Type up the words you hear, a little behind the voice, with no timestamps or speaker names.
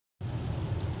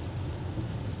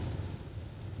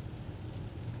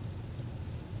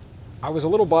I was a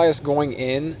little biased going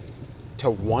in to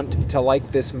want to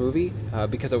like this movie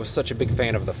because I was such a big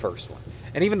fan of the first one.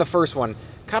 And even the first one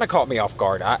kind of caught me off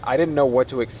guard. I didn't know what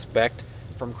to expect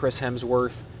from Chris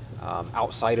Hemsworth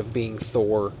outside of being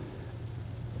Thor.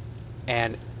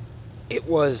 And it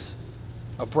was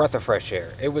a breath of fresh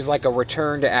air. It was like a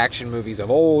return to action movies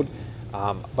of old,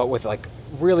 but with like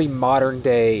really modern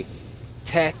day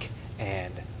tech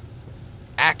and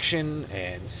action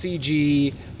and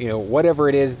CG, whatever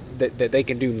it is that they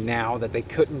can do now that they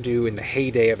couldn't do in the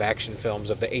heyday of action films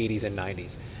of the 80s and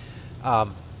 90s.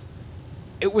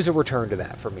 It was a return to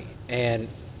that for me. And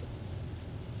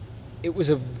it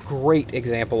was a great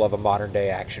example of a modern day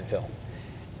action film.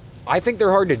 I think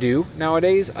they're hard to do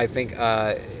nowadays. I think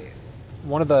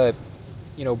one of the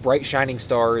bright shining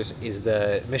stars is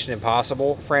the Mission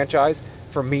Impossible franchise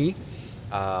for me.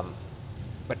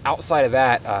 But outside of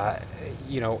that,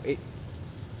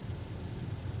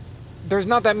 there's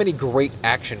not that many great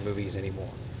action movies anymore.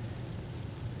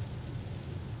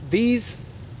 These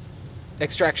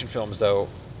Extraction films, though,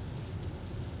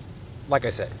 like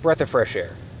I said, breath of fresh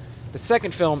air. The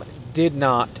second film did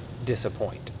not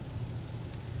disappoint.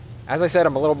 As I said,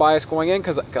 I'm a little biased going in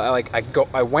because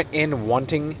I went in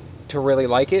wanting to really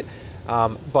like it,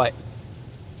 but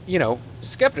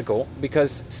skeptical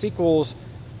because sequels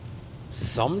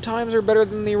sometimes are better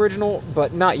than the original,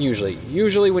 but not usually.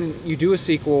 Usually when you do a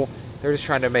sequel, they're just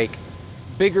trying to make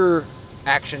bigger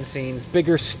action scenes,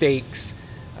 bigger stakes,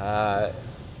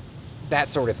 that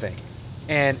sort of thing.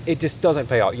 And it just doesn't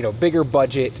pay off. Bigger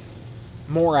budget,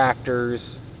 more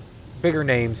actors, bigger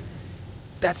names.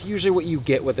 That's usually what you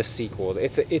get with a sequel.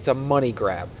 It's a money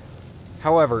grab.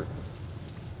 However,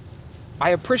 I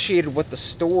appreciated what the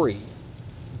story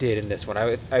did in this one.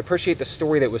 I appreciate the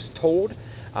story that was told.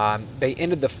 They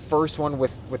ended the first one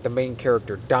with the main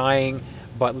character dying,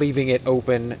 but leaving it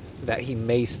open that he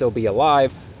may still be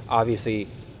alive. Obviously,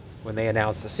 when they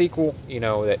announced the sequel,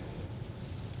 that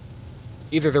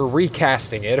either they're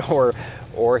recasting it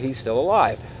or he's still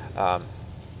alive.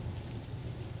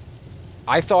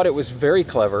 I thought it was very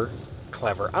clever.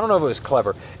 I don't know if it was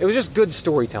clever. It was just good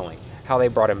storytelling, how they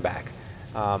brought him back.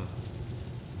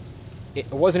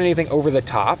 It wasn't anything over the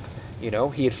top. He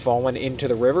had fallen into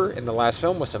the river in the last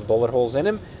film with some bullet holes in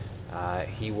him.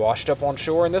 He washed up on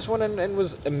shore in this one and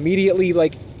was immediately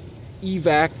medevaced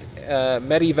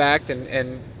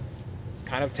and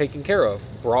kind of taken care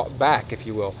of, brought back, if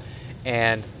you will.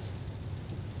 And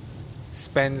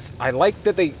I like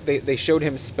that they showed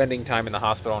him spending time in the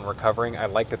hospital and recovering. I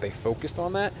like that they focused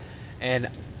on that. And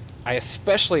I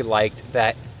especially liked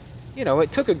that,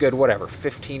 it took a good,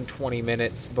 15, 20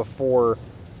 minutes before,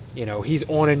 he's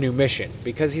on a new mission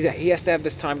because he has to have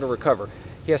this time to recover.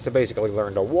 He has to basically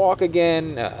learn to walk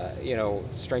again,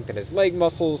 strengthen his leg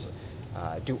muscles,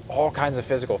 do all kinds of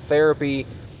physical therapy,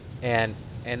 and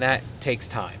that takes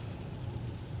time.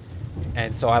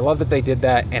 And so I love that they did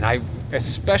that, and I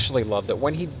especially love that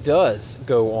when he does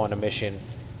go on a mission,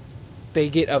 they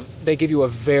give you a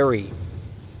very,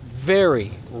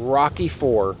 very Rocky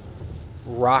IV,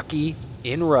 Rocky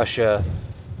in Russia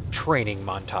training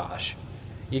montage.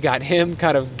 You got him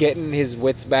kind of getting his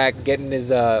wits back, getting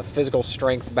his physical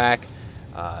strength back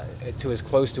to as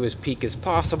close to his peak as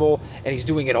possible, and he's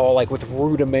doing it all with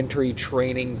rudimentary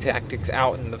training tactics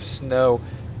out in the snow.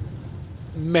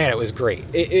 Man, it was great.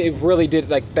 It really did.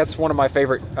 That's one of my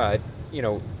favorite,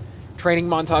 training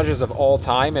montages of all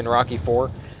time in Rocky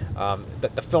IV.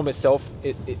 The film itself,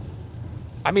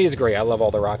 it's great. I love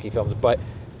all the Rocky films, but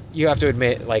you have to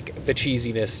admit, the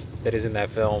cheesiness that is in that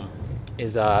film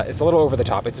is it's a little over the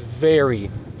top. It's very,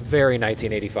 very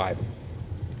 1985.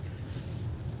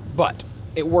 But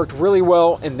it worked really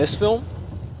well in this film,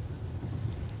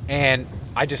 and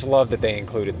I just love that they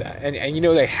included that. And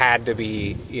they had to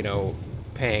be,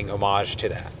 paying homage to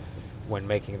that when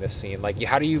making this scene.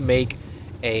 How do you make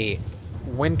a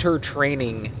winter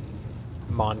training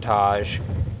montage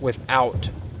without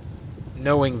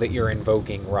knowing that you're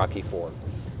invoking Rocky IV?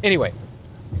 Anyway,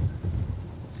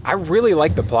 I really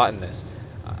like the plot in this.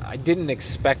 I didn't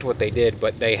expect what they did,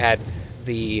 but they had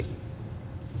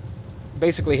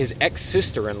basically his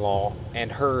ex-sister-in-law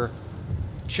and her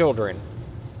children.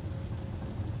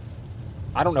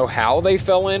 I don't know how they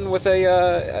fell in with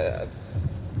a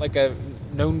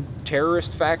known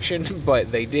terrorist faction,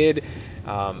 but they did,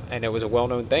 and it was a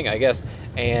well-known thing, I guess.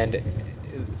 And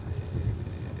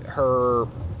her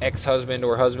ex-husband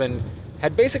or husband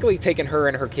had basically taken her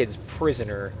and her kids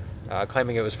prisoner,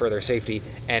 claiming it was for their safety,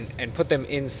 and put them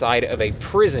inside of a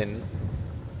prison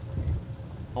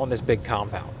on this big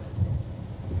compound,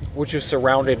 which was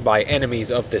surrounded by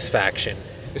enemies of this faction.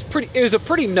 It was a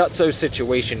pretty nutso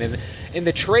situation. And in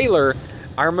the trailer,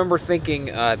 I remember thinking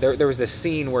there was this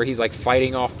scene where he's like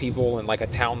fighting off people in like a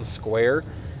town square,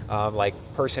 like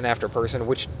person after person,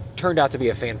 which turned out to be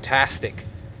a fantastic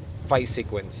fight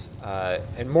sequence,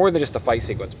 and more than just a fight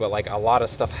sequence, but like a lot of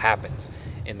stuff happens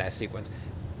in that sequence.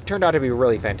 Turned out to be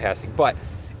really fantastic, but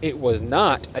it was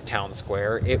not a town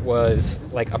square. It was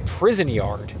like a prison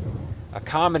yard, a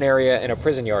common area in a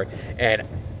prison yard, and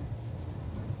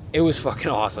it was fucking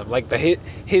awesome. Like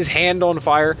his hand on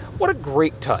fire, what a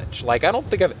great touch. Like, I don't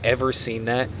think I've ever seen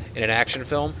that in an action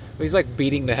film. But he's like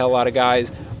beating the hell out of guys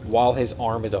while his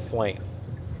arm is aflame.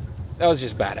 That was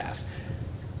just badass.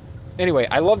 Anyway,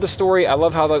 I love the story. I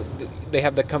love how they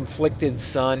have the conflicted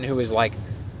son who is like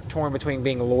torn between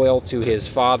being loyal to his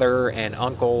father and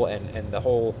uncle and the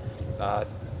whole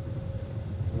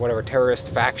whatever terrorist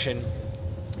faction,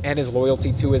 and his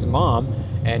loyalty to his mom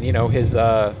and, you know, his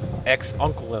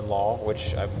ex-uncle-in-law,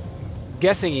 which I'm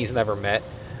guessing he's never met.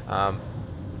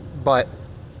 But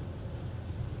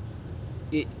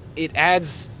it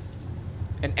adds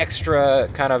an extra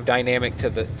kind of dynamic to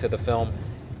the film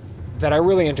that I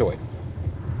really enjoyed.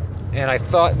 And I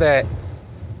thought that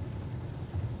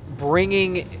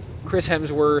bringing Chris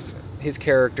Hemsworth, his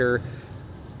character,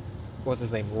 what's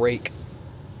his name, Rake,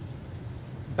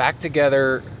 back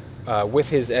together with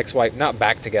his ex-wife, not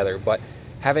back together, but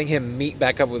having him meet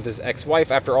back up with his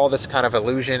ex-wife after all this kind of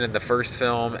illusion in the first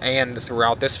film and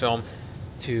throughout this film,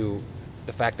 to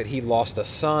the fact that he lost a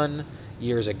son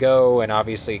years ago and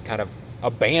obviously kind of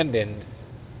abandoned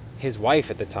his wife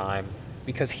at the time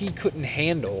because he couldn't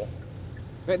handle.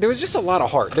 There was just a lot of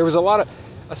heart. There was a lot of,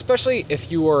 especially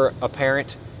if you were a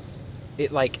parent,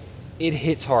 it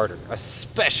hits harder,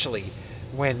 especially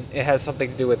when it has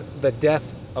something to do with the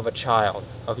death of a child,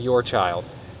 of your child.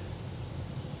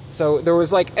 So there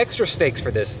was like extra stakes for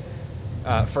this,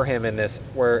 for him in this,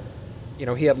 where, you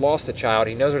know, he had lost a child.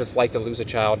 He knows what it's like to lose a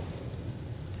child,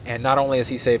 and not only is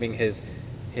he saving his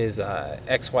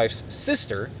ex-wife's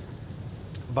sister,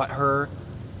 but her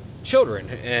children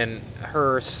and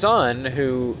her son,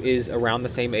 who is around the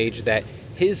same age that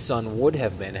his son would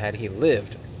have been had he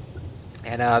lived.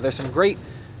 And there's some great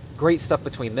stuff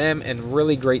between them, and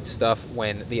really great stuff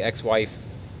when the ex-wife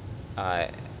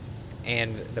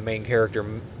and the main character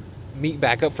meet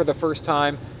back up for the first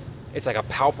time. It's like a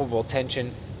palpable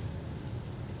tension.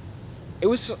 It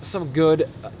was some good,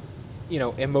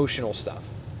 emotional stuff.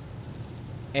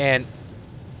 And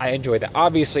I enjoyed that.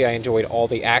 Obviously, I enjoyed all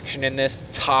the action in this.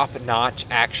 Top-notch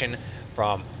action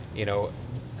from,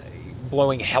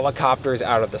 blowing helicopters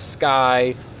out of the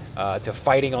sky to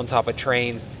fighting on top of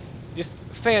trains. Just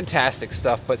fantastic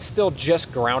stuff, but still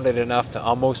just grounded enough to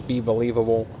almost be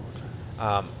believable.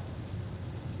 All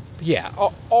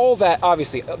that,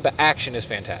 obviously, the action is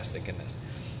fantastic in this.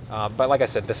 But like I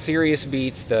said, the serious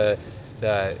beats, the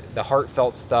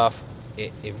heartfelt stuff,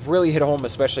 it really hit home,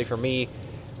 especially for me,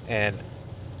 and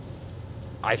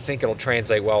I think it'll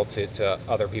translate well to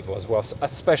other people as well,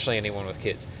 especially anyone with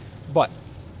kids. But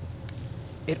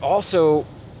it also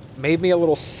made me a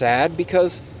little sad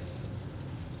because,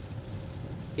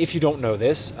 if you don't know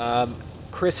this,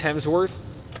 Chris Hemsworth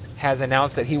has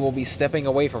announced that he will be stepping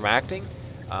away from acting.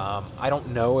 I don't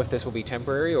know if this will be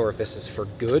temporary or if this is for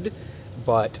good,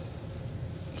 but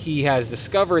he has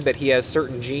discovered that he has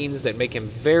certain genes that make him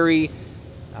very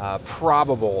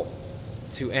probable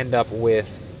to end up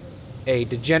with a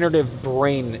degenerative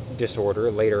brain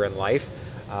disorder later in life,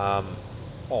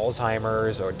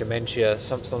 Alzheimer's or dementia,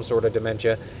 some sort of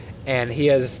dementia, and he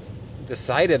has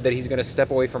decided that he's going to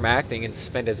step away from acting and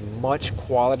spend as much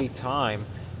quality time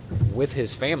with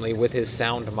his family, with his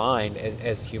sound mind,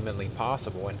 as humanly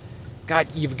possible. And God,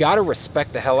 you've got to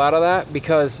respect the hell out of that,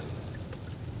 because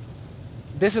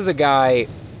this is a guy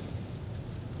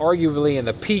arguably in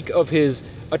the peak of his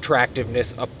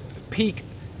attractiveness, a peak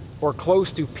or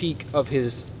close to peak of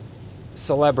his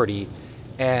celebrity,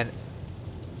 and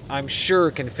I'm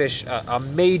sure can fish a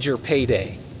major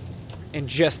payday in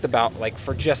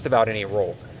for just about any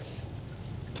role.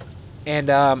 And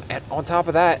on top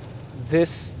of that,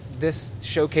 this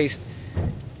showcased,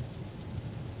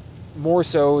 more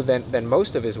so than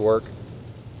most of his work,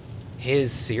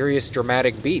 his serious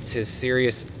dramatic beats, his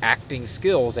serious acting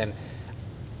skills. And,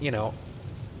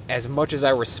 as much as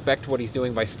I respect what he's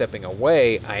doing by stepping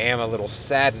away, I am a little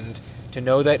saddened to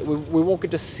know that we won't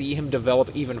get to see him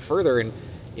develop even further and,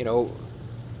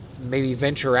 maybe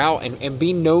venture out and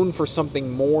be known for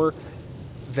something more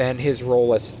than his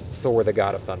role as Thor, the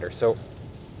God of Thunder. So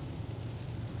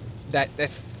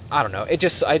that's, I don't know. It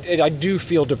just, I do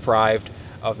feel deprived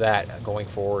of that going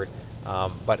forward.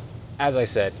 But as I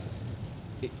said,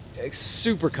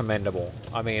 super commendable.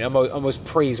 I mean, almost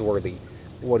praiseworthy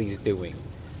what he's doing.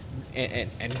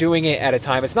 And doing it at a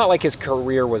time, it's not like his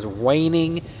career was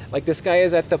waning. Like, this guy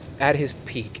is at his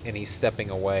peak, and he's stepping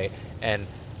away. And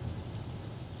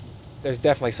there's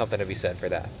definitely something to be said for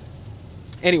that.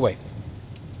 Anyway,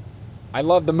 I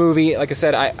love the movie. Like I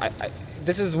said, I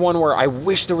this is one where I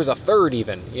wish there was a third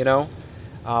even, you know?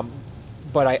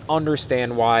 But I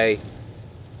understand why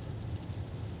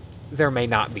there may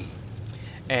not be.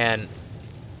 And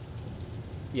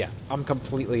yeah, I'm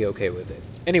completely okay with it.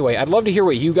 Anyway, I'd love to hear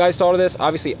what you guys thought of this.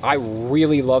 Obviously, I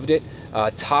really loved it.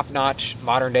 Top-notch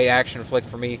modern-day action flick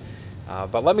for me.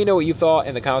 But let me know what you thought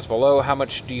in the comments below. How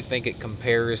much do you think it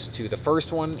compares to the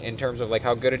first one in terms of like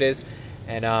how good it is?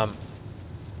 And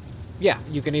yeah,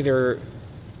 you can either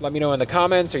let me know in the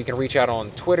comments, or you can reach out on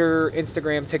Twitter,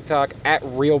 Instagram, TikTok, at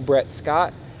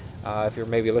RealBrettScott. If you're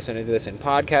maybe listening to this in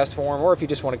podcast form, or if you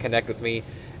just want to connect with me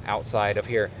outside of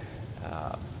here.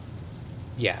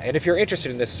 Yeah, and if you're interested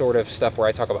in this sort of stuff where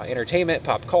I talk about entertainment,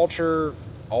 pop culture,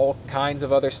 all kinds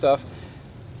of other stuff,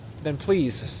 then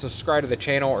please subscribe to the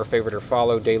channel or favorite or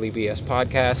follow Daily BS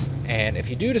Podcast. And if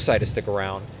you do decide to stick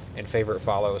around and favorite,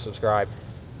 follow, subscribe,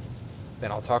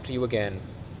 then I'll talk to you again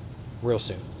real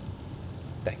soon.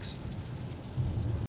 Thanks.